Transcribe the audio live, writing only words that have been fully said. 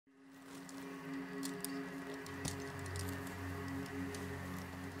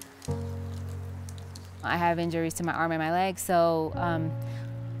I have injuries to my arm and my leg, so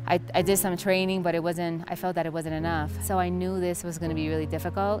I did some training, but I felt that it wasn't enough. So I knew this was going to be really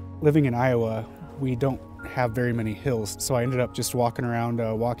difficult. Living in Iowa, we don't have very many hills, so I ended up just walking around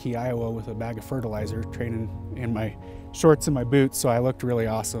Waukee, Iowa with a bag of fertilizer, training in my shorts and my boots, so I looked really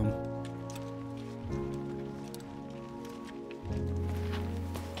awesome.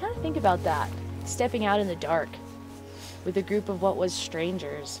 Kind of think about that, stepping out in the dark with a group of what was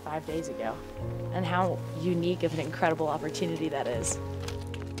strangers 5 days ago, and how unique of an incredible opportunity that is.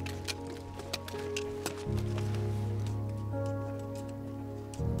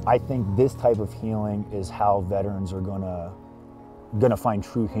 I think this type of healing is how veterans are gonna find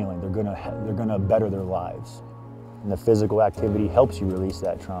true healing. They're gonna better their lives. And the physical activity helps you release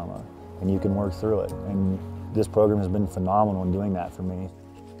that trauma, and you can work through it. And this program has been phenomenal in doing that for me.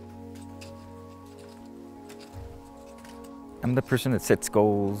 I'm the person that sets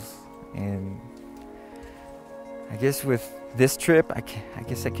goals, and I guess with this trip, I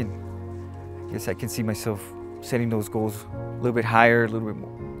guess I can see myself setting those goals a little bit higher, a little bit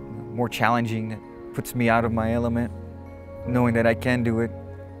more challenging. That puts me out of my element, knowing that I can do it.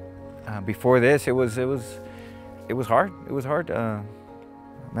 Before this, it was hard. It was hard. I'm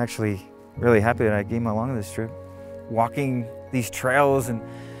actually really happy that I came along this trip. Walking these trails and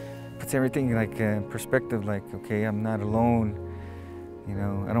puts everything like in perspective, like, okay, I'm not alone. You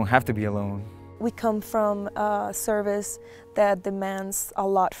know, I don't have to be alone. We come from a service that demands a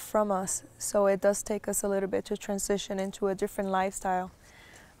lot from us, so it does take us a little bit to transition into a different lifestyle.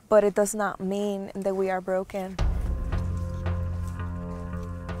 But it does not mean that we are broken.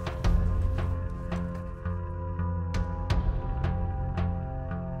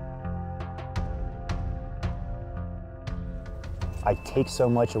 I take so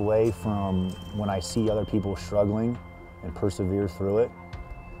much away from when I see other people struggling and persevere through it.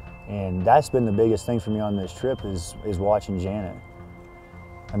 And that's been the biggest thing for me on this trip is watching Janet.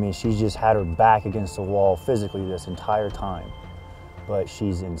 I mean, she's just had her back against the wall physically this entire time, but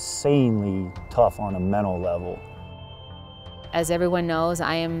she's insanely tough on a mental level. As everyone knows,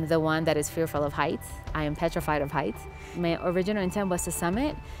 I am the one that is fearful of heights. I am petrified of heights. My original intent was to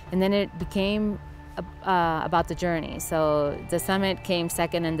summit, and then it became about the journey. So the summit came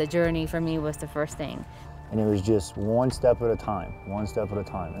second, and the journey for me was the first thing. And it was just one step at a time, one step at a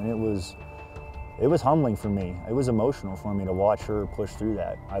time. And it was humbling for me. It was emotional for me to watch her push through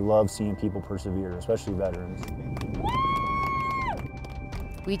that. I love seeing people persevere, especially veterans.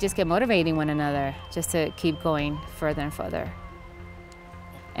 We just kept motivating one another just to keep going further and further.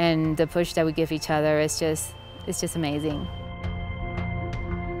 And the push that we give each other is just, it's just amazing.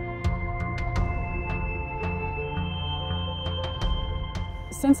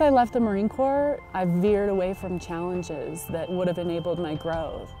 Since I left the Marine Corps, I've veered away from challenges that would have enabled my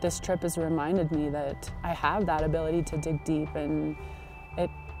growth. This trip has reminded me that I have that ability to dig deep, and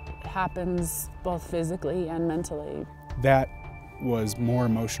it happens both physically and mentally. That was more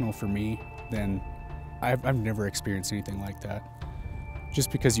emotional for me than I've never experienced anything like that.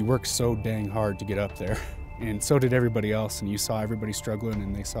 Just because you work so dang hard to get up there, and so did everybody else, and you saw everybody struggling,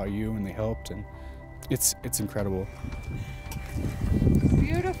 and they saw you, and they helped, and it's incredible.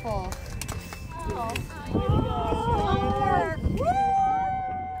 Beautiful.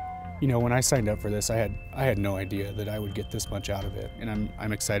 You know, when I signed up for this, I had no idea that I would get this much out of it, and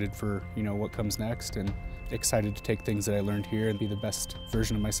I'm excited for, you know, what comes next, and excited to take things that I learned here and be the best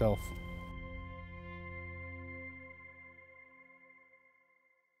version of myself.